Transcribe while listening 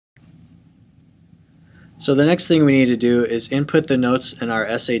So the next thing we need to do is input the notes in our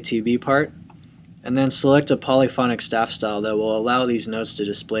SATB part, and then select a polyphonic staff style that will allow these notes to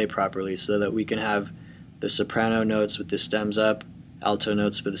display properly so that we can have the soprano notes with the stems up, alto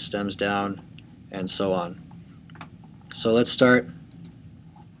notes with the stems down, and so on. So let's start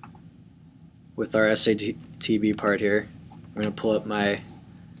with our SATB part here. I'm going to pull up my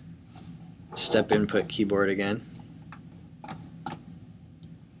step input keyboard again.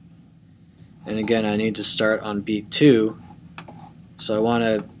 And again, I need to start on beat 2. So I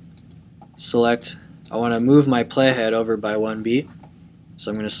want to move my playhead over by 1 beat.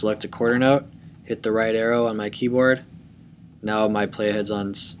 So I'm going to select a quarter note, hit the right arrow on my keyboard. Now my playhead's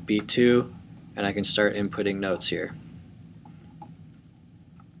on beat 2, and I can start inputting notes here.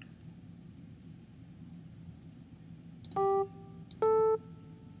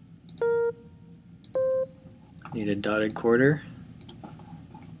 Need a dotted quarter.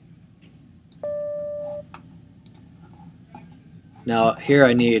 Now here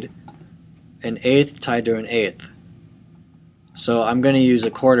I need an eighth tied to an eighth. So I'm going to use a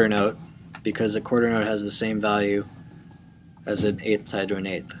quarter note because a quarter note has the same value as an eighth tied to an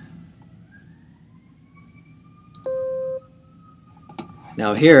eighth.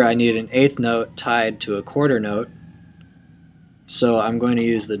 Now here I need an eighth note tied to a quarter note. So I'm going to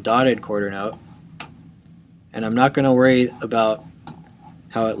use the dotted quarter note. And I'm not going to worry about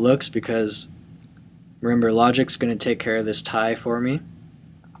how it looks because remember, Logic's going to take care of this tie for me.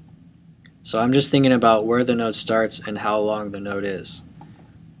 So I'm just thinking about where the note starts and how long the note is.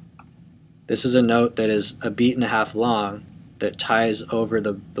 This is a note that is a beat and a half long that ties over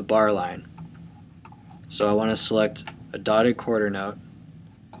the bar line. So I want to select a dotted quarter note,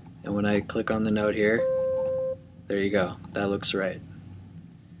 and when I click on the note here, there you go, that looks right.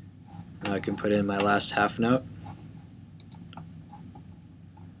 Now I can put in my last half note.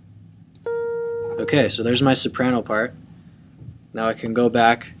 Okay, so there's my soprano part. Now I can go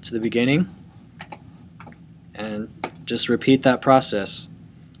back to the beginning and just repeat that process.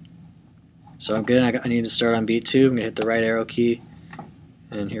 So I'm good. I need to start on beat 2. I'm going to hit the right arrow key,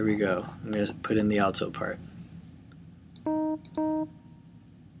 and here we go. I'm going to put in the alto part.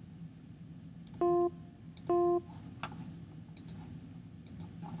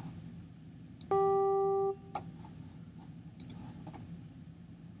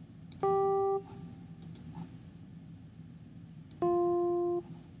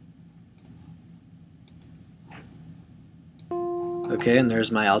 Okay, and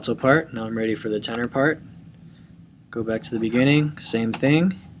there's my alto part. Now I'm ready for the tenor part. Go back to the beginning, same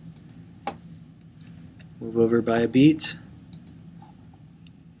thing. Move over by a beat.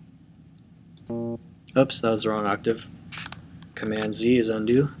 Oops, that was the wrong octave. Command Z is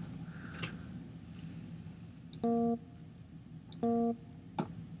undo.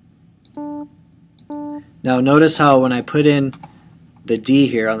 Now notice how when I put in the D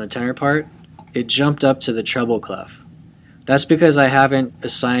here on the tenor part, it jumped up to the treble clef. That's because I haven't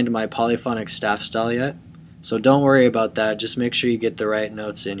assigned my polyphonic staff style yet, so don't worry about that, just make sure you get the right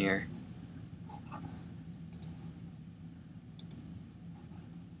notes in here.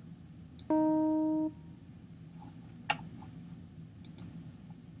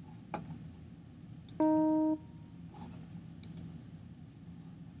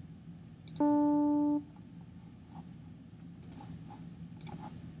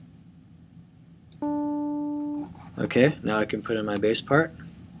 Okay, now I can put in my bass part.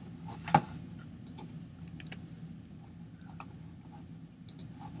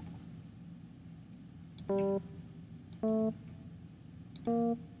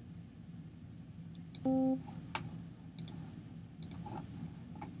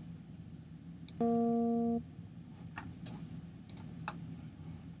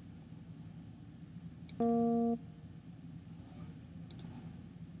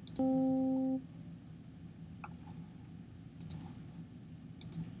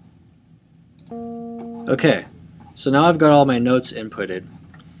 Okay, so now I've got all my notes inputted.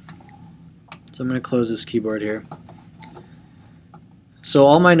 So I'm going to close this keyboard here. So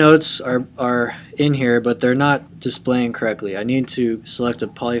all my notes are in here, but they're not displaying correctly. I need to select a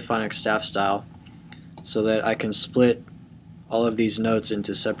polyphonic staff style so that I can split all of these notes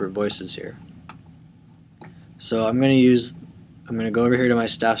into separate voices here. So I'm going to go over here to my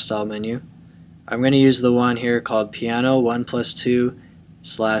staff style menu. I'm going to use the one here called piano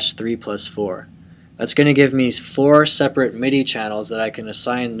 1+2/3+4. That's going to give me 4 separate MIDI channels that I can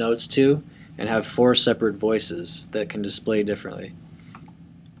assign notes to and have 4 separate voices that can display differently.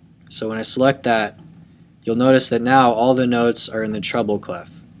 So when I select that, you'll notice that now all the notes are in the treble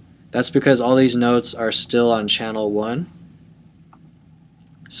clef. That's because all these notes are still on channel 1.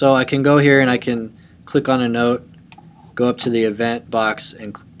 So I can go here and I can click on a note, go up to the event box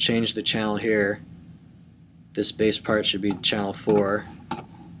and change the channel here. This bass part should be channel 4.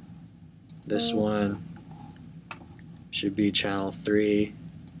 This one should be channel 3.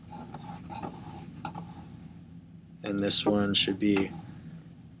 And this one should be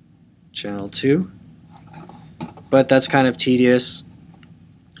channel 2. But that's kind of tedious.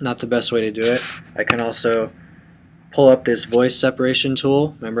 Not the best way to do it. I can also pull up this voice separation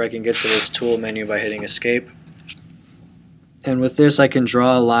tool. Remember, I can get to this tool menu by hitting escape. And with this I can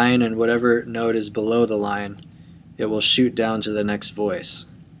draw a line, and whatever note is below the line, it will shoot down to the next voice.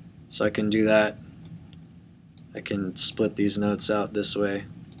 So I can do that. I can split these notes out this way.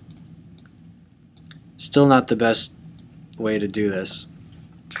 Still not the best way to do this.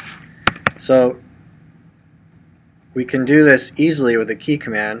 So we can do this easily with a key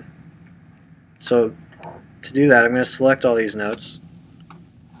command. So to do that, I'm going to select all these notes.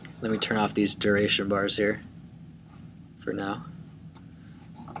 Let me turn off these duration bars here for now.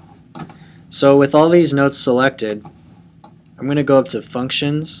 So with all these notes selected, I'm going to go up to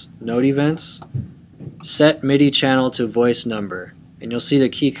Functions, Note Events, Set MIDI Channel to Voice Number, and you'll see the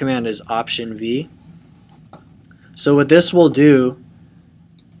key command is Option V. So what this will do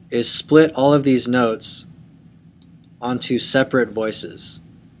is split all of these notes onto separate voices.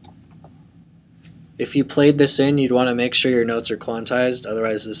 If you played this in, you'd want to make sure your notes are quantized,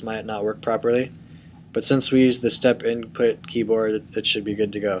 otherwise this might not work properly. But since we use the step input keyboard, it should be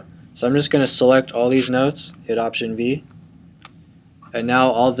good to go. So I'm just going to select all these notes, hit Option V, and now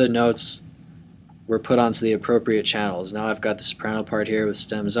all the notes were put onto the appropriate channels. Now I've got the soprano part here with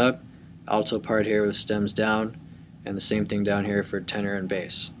stems up, alto part here with stems down, and the same thing down here for tenor and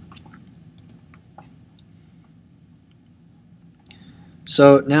bass.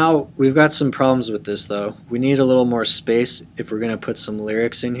 So now we've got some problems with this though. We need a little more space if we're going to put some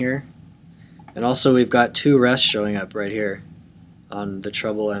lyrics in here. And also we've got 2 rests showing up right here on the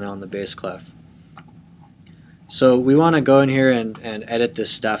treble and on the bass clef. So we want to go in here and edit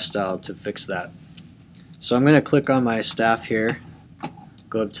this staff style to fix that. So I'm going to click on my staff here,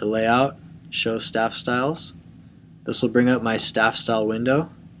 go up to Layout, Show Staff Styles. This will bring up my staff style window.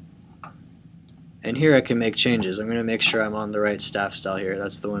 And here I can make changes. I'm going to make sure I'm on the right staff style here.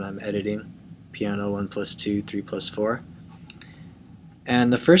 That's the one I'm editing. Piano 1+2, 3+4.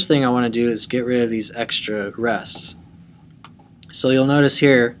 And the first thing I want to do is get rid of these extra rests. So you'll notice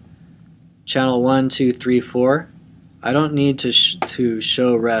here, channel 1, 2, 3, 4. I don't need to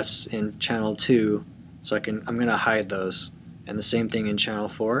show rests in channel 2, so I'm going to hide those. And the same thing in channel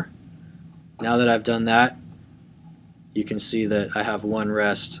 4. Now that I've done that, you can see that I have 1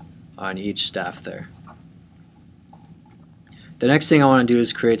 rest on each staff there. The next thing I want to do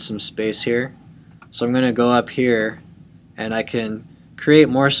is create some space here. So I'm going to go up here and I can create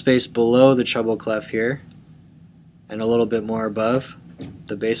more space below the treble clef here and a little bit more above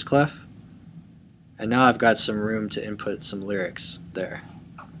the bass clef. And now I've got some room to input some lyrics there.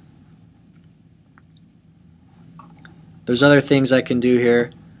 There's other things I can do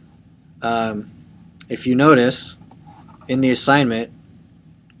here. If you notice, in the assignment,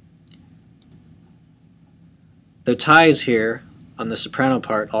 the ties here on the soprano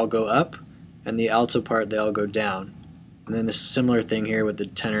part all go up, and the alto part they all go down. And then this similar thing here with the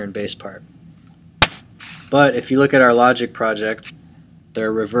tenor and bass part. But if you look at our Logic project,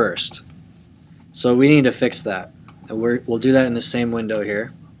 they're reversed. So we need to fix that. And we'll do that in the same window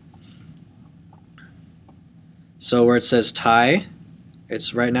here. So where it says tie,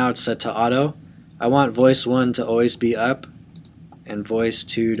 right now it's set to auto. I want voice 1 to always be up and voice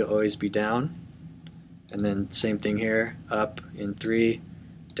 2 to always be down. And then same thing here, up in 3,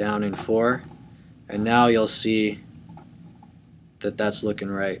 down in 4. And now you'll see that that's looking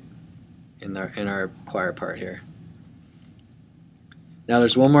right in our choir part here. Now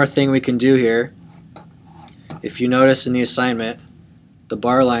there's one more thing we can do here. If you notice in the assignment, the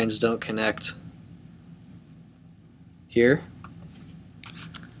bar lines don't connect here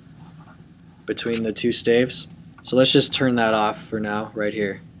between the 2 staves. So let's just turn that off for now, right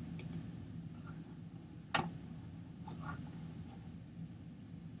here.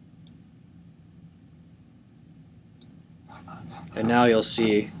 And now you'll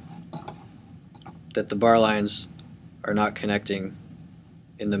see that the bar lines are not connecting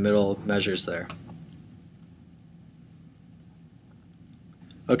in the middle measures there.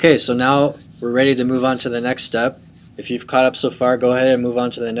 Okay, so now we're ready to move on to the next step. If you've caught up so far, go ahead and move on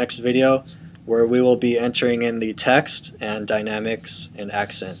to the next video where we will be entering in the text and dynamics and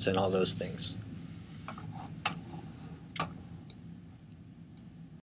accents and all those things.